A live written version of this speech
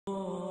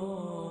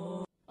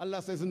Allah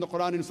says in the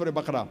Quran in Surah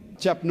Baqarah,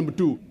 chapter number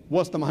 2,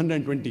 verse number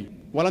 120,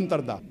 وَلَن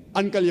تَرْضَى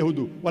عَنْكَ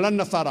الْيَهُودُ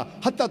وَلَن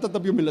نَّصَارَى حَتَّى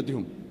تَتَّبِعَ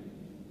مِلَّتَهُمْ.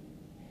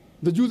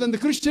 The Jews and the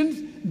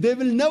Christians, they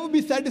will never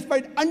be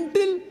satisfied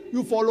until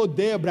you follow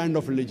their brand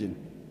of religion.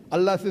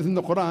 Allah says in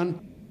the Quran,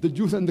 the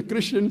Jews and the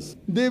Christians,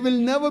 they will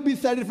never be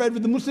satisfied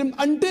with the Muslim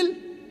until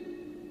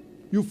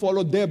you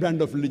follow their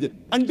brand of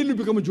religion, until you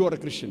become a Jew or a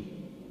Christian.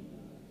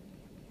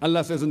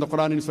 Allah says in the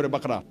Quran in Surah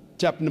Baqarah,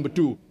 chapter number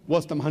 2,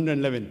 verse number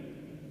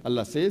 111,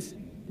 Allah says,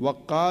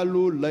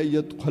 وَقَالُوا لَن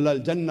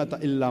يَدْخُلَ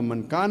الْجَنَّةَ إِلَّا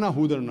مَنْ كَانَ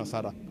هُودًا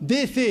وَنَصَارَى.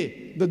 They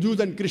say, the Jews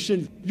and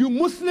Christians, you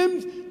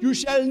Muslims, you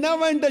shall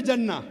never enter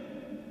Jannah.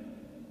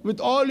 With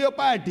all your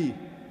piety,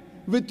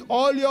 with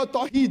all your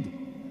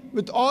tawheed,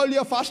 with all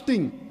your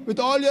fasting,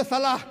 with all your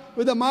salah,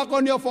 with a mark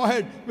on your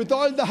forehead, with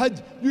all the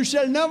hajj, you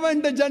shall never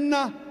enter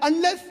Jannah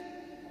unless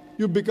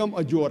you become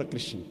a Jew or a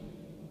Christian.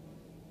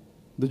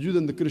 The Jews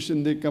and the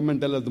Christians, they come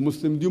and tell us, the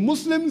Muslims, you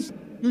Muslims,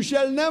 you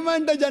shall never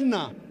enter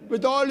Jannah.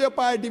 With all your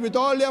piety, with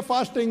all your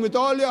fasting, with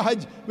all your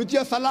hajj, with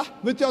your salah,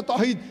 with your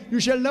tawheed, you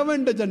shall never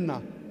enter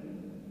Jannah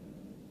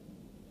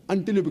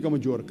until you become a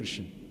Jew or a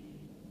Christian.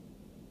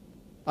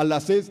 Allah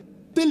says,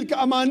 Tilka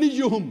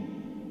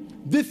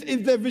amaniyuhum. This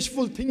is their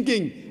wishful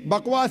thinking.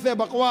 Bakwas hai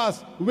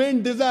bakwas,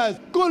 vain desires.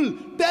 Kul,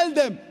 tell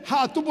them,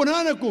 Hatu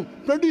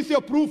burhanakum, produce your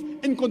proof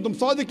in kuntum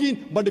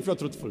sadiqin, but if you're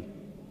truthful.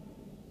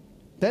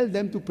 Tell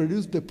them to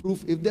produce the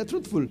proof if they're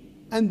truthful.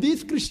 And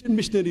these Christian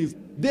missionaries,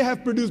 they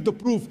have produced the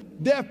proof.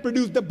 They have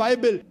produced the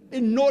Bible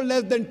in no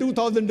less than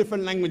 2,000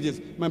 different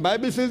languages. My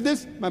Bible says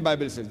this, my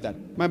Bible says that.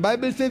 My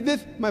Bible says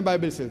this, my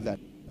Bible says that.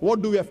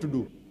 What do we have to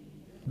do?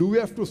 Do we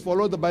have to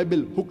follow the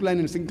Bible hook, line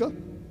and sinker?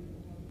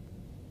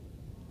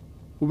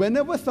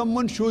 Whenever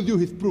someone shows you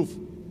his proof,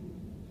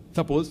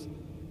 suppose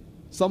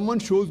someone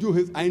shows you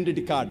his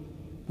identity card,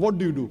 what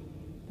do?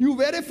 You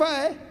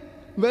verify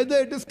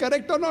whether it is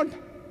correct or not.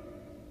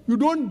 You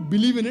don't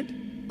believe in it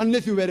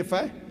unless you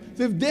verify.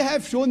 So if they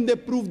have shown their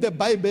proof, their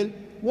Bible,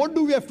 what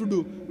do we have to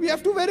do? We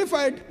have to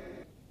verify it.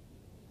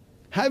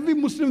 Have we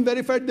Muslims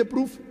verified their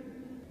proof?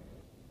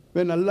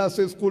 When Allah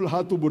says, Kul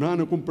hatu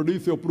burhanakum,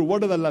 produce your proof,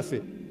 what does Allah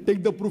say?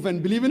 Take the proof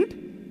and believe in it?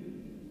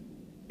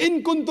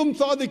 In kuntum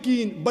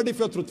sadiqin, but if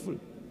you're truthful.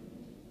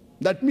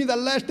 That means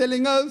Allah is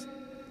telling us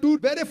to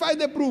verify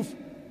their proof.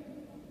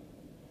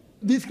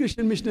 These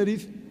Christian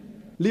missionaries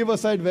leave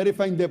aside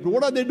verifying their proof.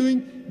 What are they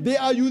doing? They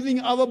are using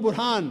our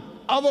Burhan,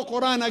 our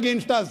Quran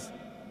against us.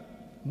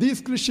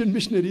 These Christian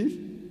missionaries,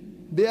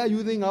 they are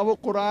using our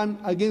Quran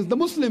against the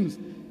Muslims.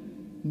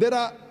 There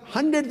are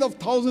hundreds of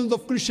thousands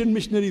of Christian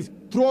missionaries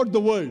throughout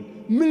the world,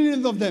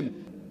 millions of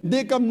them.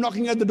 They come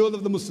knocking at the doors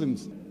of the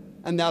Muslims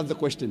and they ask the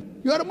question,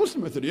 you are a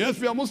Muslim? I said, yes,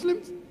 we are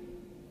Muslims.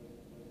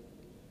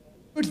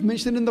 It's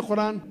mentioned in the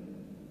Quran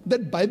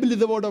that Bible is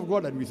the word of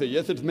God, and we say,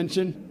 yes, it's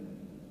mentioned.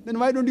 Then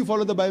why don't you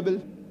follow the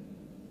Bible?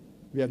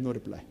 We have no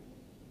reply.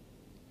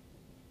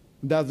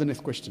 That's the next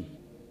question.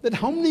 That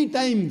how many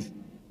times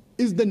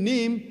is the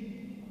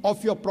name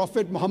of your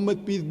Prophet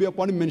Muhammad, peace be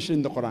upon him, mentioned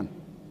in the Quran?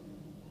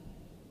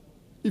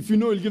 If you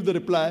know, you'll give the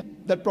reply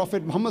that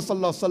Prophet Muhammad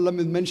sallallahu alaihi wasallam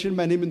is mentioned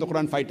by name in the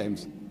Quran 5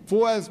 times.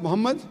 4 as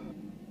Muhammad,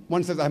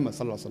 1 says Ahmad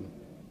sallallahu alaihi wasallam.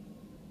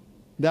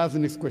 That's the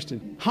next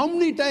question. How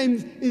many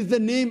times is the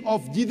name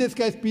of Jesus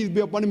Christ, peace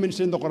be upon him,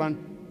 mentioned in the Quran?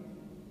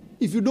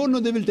 If you don't know,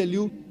 they will tell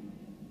you.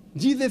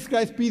 Jesus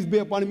Christ, peace be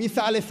upon him,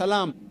 Isa alayhi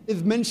salam,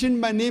 is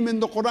mentioned by name in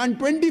the Quran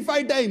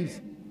 25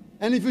 times.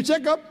 And if you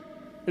check up,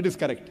 it is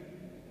correct.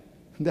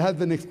 That's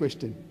the next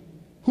question.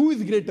 Who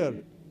is greater?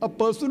 A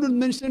person who is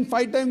mentioned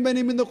 5 times by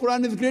name in the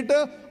Quran is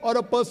greater, or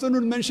a person who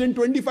is mentioned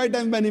 25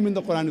 times by name in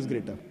the Quran is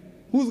greater?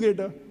 Who's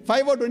greater?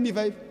 5 or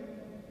 25?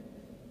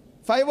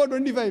 5 or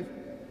 25?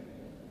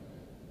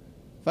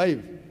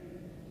 5.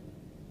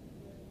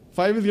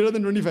 5 is greater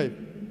than 25.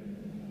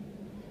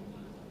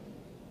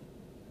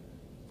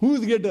 Who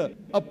is greater?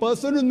 A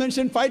person who is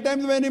mentioned 5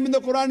 times by name in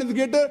the Quran is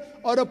greater,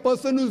 or a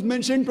person who is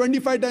mentioned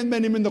 25 times by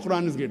name in the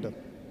Quran is greater?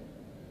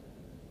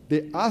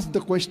 They ask the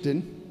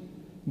question,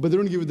 but they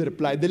don't give you the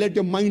reply. They let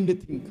your mind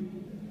think.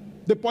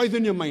 They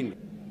poison your mind.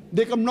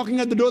 They come knocking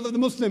at the doors of the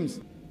Muslims.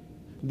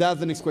 That's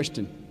the next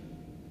question.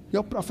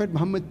 Your Prophet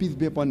Muhammad, peace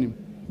be upon him,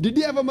 did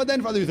he have a mother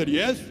and father? You said,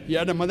 yes, he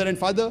had a mother and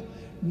father.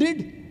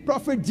 Did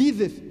Prophet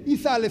Jesus,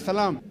 Isa alayhi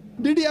salam,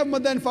 did he have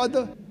mother and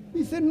father?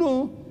 He said,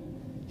 no.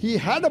 He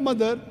had a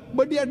mother,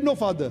 but he had no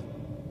father.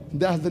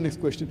 That's the next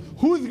question.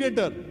 Who is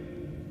greater?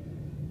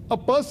 A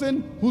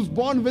person who's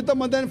born with a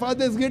mother and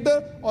father is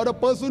greater, or a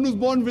person who's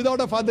born without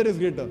a father is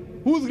greater?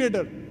 Who's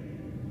greater?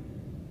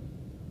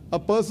 A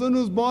person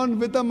who's born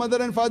with a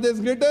mother and father is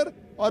greater,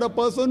 or a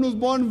person who's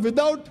born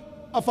without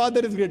a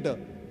father is greater?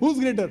 Who's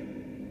greater?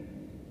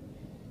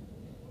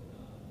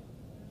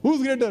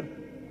 Who's greater?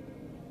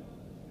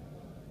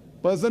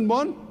 Person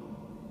born?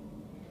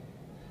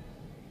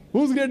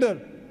 Who's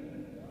greater?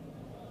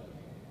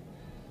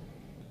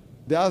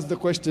 They ask the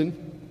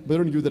question, but they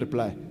don't give the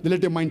reply. They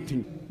let your mind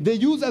think. They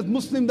use as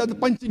Muslims as a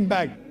punching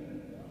bag.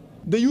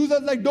 They use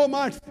us like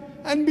doormats.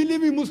 And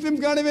believe me, Muslims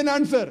can't even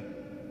answer.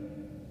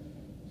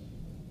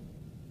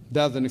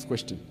 That's the next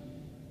question.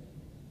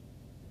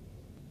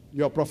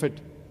 Your Prophet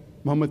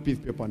Muhammad, peace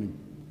be upon him.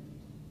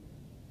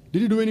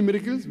 Did he do any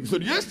miracles? We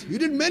said, yes, he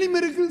did many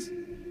miracles.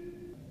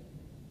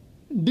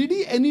 Did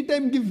he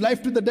anytime give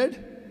life to the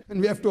dead? And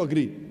we have to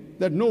agree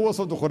that no verse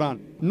of the Quran,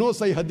 no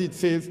Sahih Hadith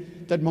says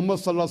that Muhammad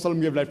sallallahu alaihi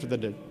wasallam gave life to the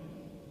dead.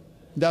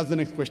 That's the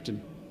next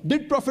question.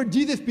 Did Prophet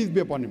Jesus, peace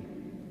be upon him,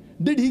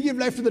 did he give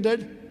life to the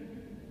dead?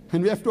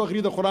 And we have to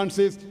agree the Quran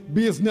says,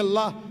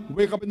 Bi-Iznillah,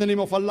 wake up in the name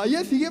of Allah.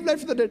 Yes, he gave life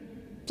to the dead.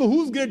 So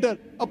who's greater?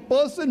 A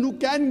person who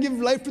can give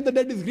life to the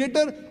dead is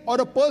greater, or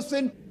a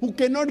person who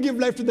cannot give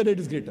life to the dead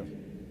is greater?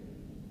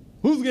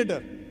 Who's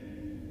greater?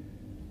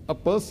 A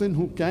person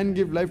who can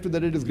give life to the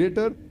dead is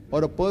greater,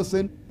 or a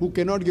person who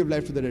cannot give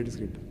life to the dead is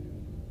greater?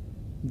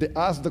 They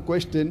ask the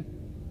question,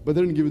 but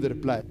they don't give you the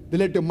reply. They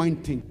let your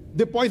mind think.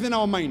 They poison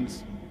our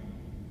minds.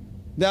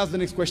 They ask the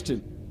next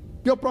question.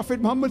 Your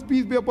Prophet Muhammad,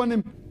 peace be upon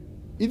him,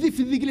 is he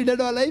physically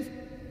dead or alive?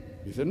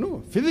 He said,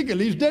 no,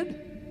 physically he's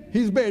dead.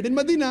 He's buried in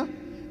Medina.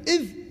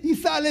 Is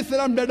Isa alayhi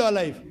salam dead or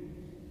alive?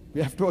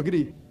 We have to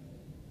agree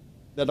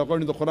that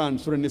according to the Quran,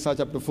 Surah Nisa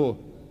chapter 4,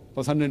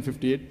 verse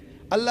 158,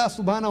 Allah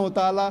subhanahu wa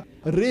ta'ala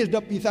raised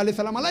up Isa alayhi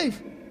salam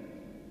alive.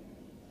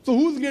 So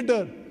who's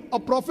greater? A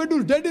prophet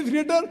who's dead is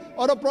greater,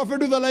 or a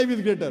prophet who's alive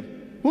is greater?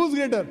 Who's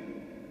greater?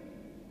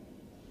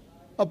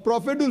 A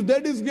prophet who's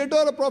dead is greater,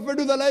 or a prophet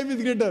who's alive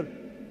is greater?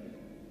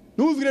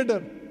 Who's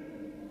greater?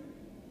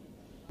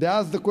 They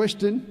ask the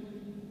question,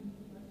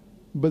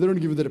 but they don't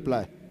give you the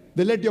reply.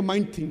 They let your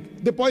mind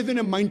think. They poison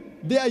your mind.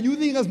 They are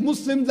using us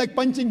Muslims like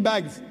punching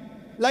bags,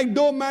 like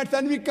doormats,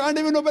 and we can't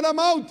even open our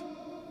mouth.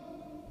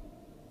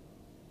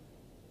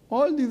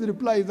 All these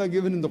replies are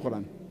given in the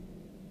Quran.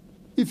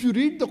 If you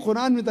read the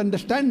Quran with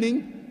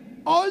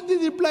understanding, all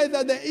these replies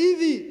are there,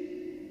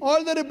 easy.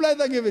 All the replies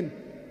are given.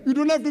 You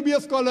don't have to be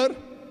a scholar.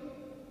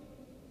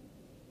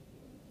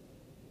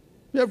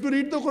 You have to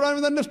read the Quran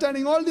with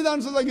understanding. All these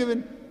answers are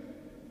given.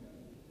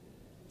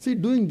 See,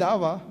 doing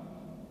dawah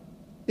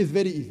is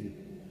very easy.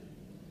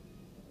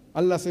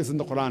 Allah says in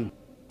the Quran,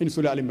 in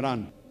Surah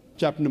Al-Imran,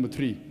 chapter number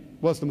 3,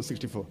 verse number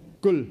 64,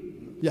 Kul,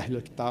 ya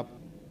ahlal kitab,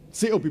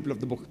 say, O people of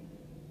the book,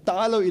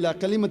 ta'alaw ila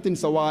kalimatin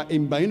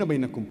sawa'in bayna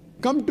baynakum.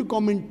 Come to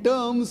common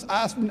terms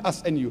as between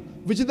us and you.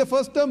 Which is the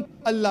first term?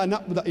 Allah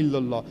na'budu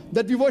illallah.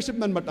 That we worship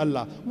none but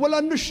Allah.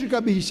 Wala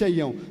nushrika bihi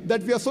shay'an.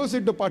 That we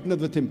associate no partners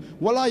with him.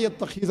 Wala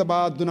yattakhiza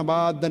ba'duna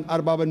ba'dan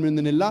arbaban min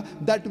dunillah.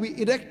 That we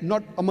erect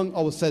not among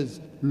ourselves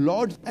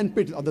lords and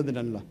pits other than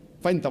Allah.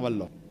 Fine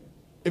tawallah.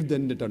 If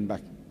then they turn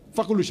back.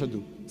 Faqulu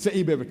shadu. Say,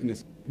 ye bear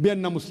witness. Bi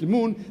anna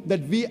muslimun.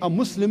 That we are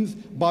Muslims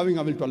bowing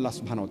our will to Allah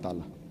subhanahu wa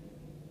ta'ala.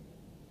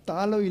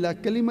 Ta'alaw ila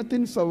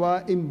kalimatin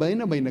sawa'in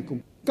bayna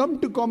baynakum.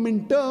 Come to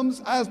common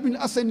terms as between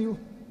us and you.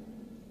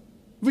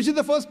 Which is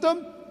the first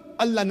term?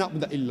 Allah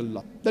na'budu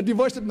illallah. That we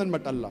worship none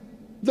but Allah.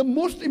 The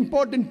most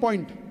important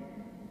point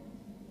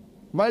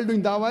while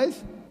doing dawah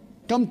is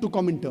come to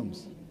common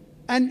terms.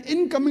 And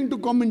in coming to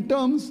common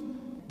terms,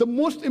 the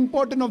most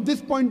important of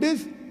this point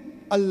is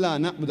Allah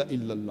na'budu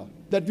illallah.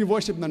 That we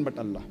worship none but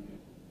Allah.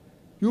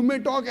 You may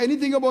talk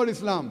anything about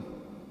Islam.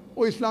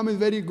 Oh, Islam is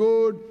very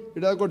good.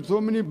 It has got so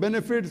many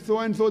benefits, so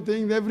and so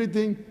things,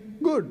 everything.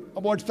 Good.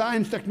 About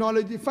science,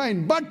 technology,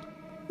 fine. But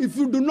if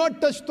you do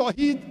not touch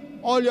Tawheed,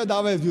 all your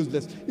dawah is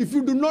useless. If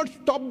you do not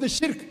stop the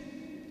shirk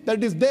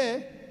that is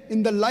there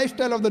in the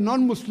lifestyle of the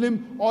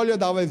non-Muslim, all your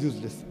dawah is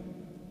useless.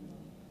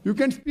 You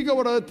can speak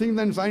about other things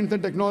than science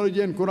and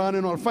technology and Quran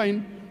and all,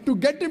 fine. To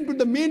get him to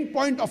the main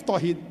point of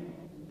Tawheed.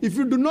 If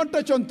you do not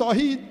touch on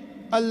Tawheed,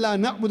 Allah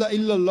na'budu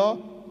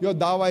illallah, your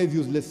dawah is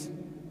useless.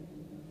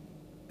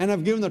 And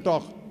I've given a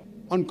talk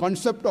on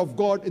concept of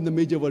God in the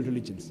major world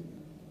religions.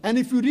 And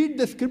if you read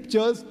the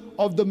scriptures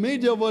of the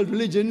major world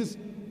religions,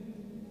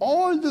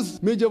 all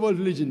these major world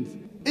religions,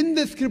 in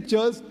the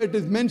scriptures, it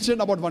is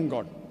mentioned about one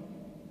God.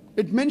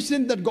 It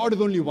mentions that God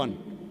is only one.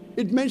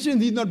 It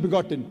mentions He is not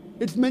begotten.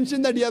 It's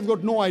mentioned that He has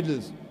got no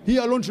idols. He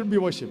alone should be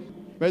worshipped.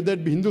 Whether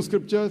it be Hindu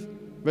scriptures,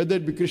 whether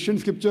it be Christian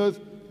scriptures,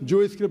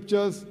 Jewish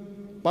scriptures,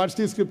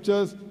 Parsi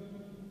scriptures,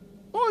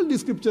 all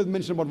these scriptures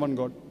mention about one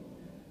God.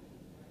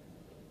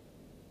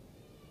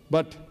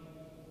 But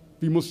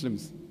we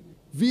Muslims,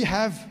 we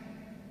have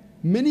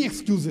many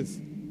excuses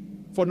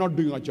for not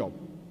doing our job.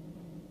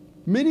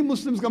 Many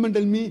Muslims come and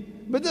tell me,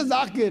 Brother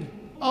Zakir,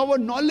 our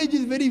knowledge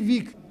is very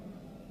weak.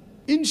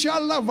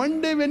 Inshallah,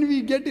 one day when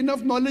we get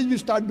enough knowledge, we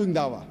start doing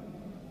dawah.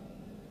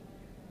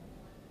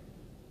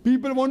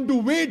 People want to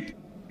wait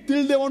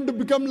till they want to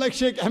become like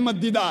Sheikh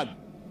Ahmad Didat,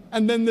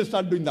 and then they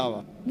start doing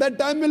dawah. That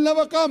time will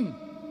never come.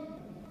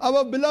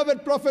 Our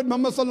beloved Prophet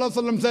Muhammad sallallahu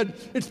alaihi wasallam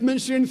said, it's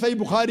mentioned in Sahih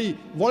Bukhari,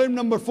 volume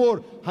number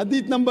 4,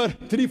 hadith number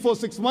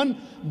 3461,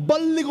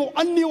 Ballighu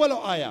anni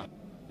walau ayah.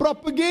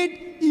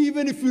 Propagate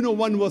even if you know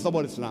one verse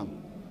about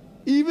Islam.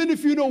 Even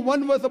if you know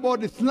one verse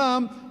about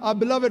Islam, our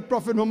beloved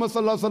Prophet Muhammad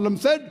sallallahu alaihi wasallam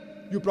said,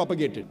 you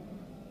propagate it.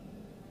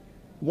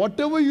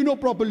 Whatever you know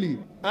properly,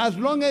 as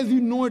long as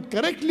you know it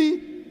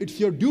correctly,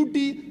 it's your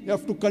duty, you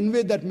have to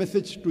convey that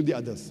message to the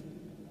others.